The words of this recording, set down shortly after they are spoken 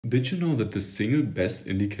Did you know that the single best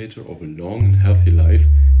indicator of a long and healthy life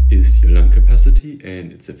is your lung capacity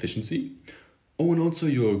and its efficiency? Oh, and also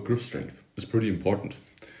your grip strength is pretty important.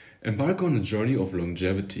 Embark on a journey of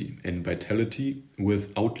longevity and vitality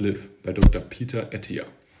with Outlive by Dr. Peter Attia.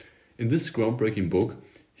 In this groundbreaking book,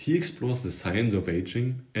 he explores the science of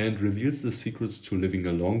aging and reveals the secrets to living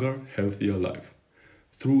a longer, healthier life.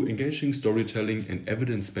 Through engaging storytelling and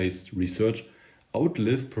evidence-based research,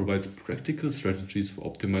 Outlive provides practical strategies for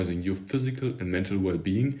optimizing your physical and mental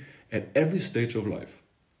well-being at every stage of life.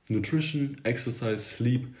 Nutrition, exercise,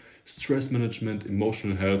 sleep, stress management,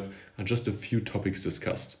 emotional health are just a few topics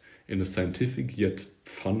discussed in a scientific yet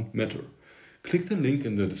fun manner. Click the link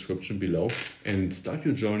in the description below and start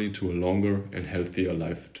your journey to a longer and healthier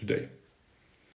life today.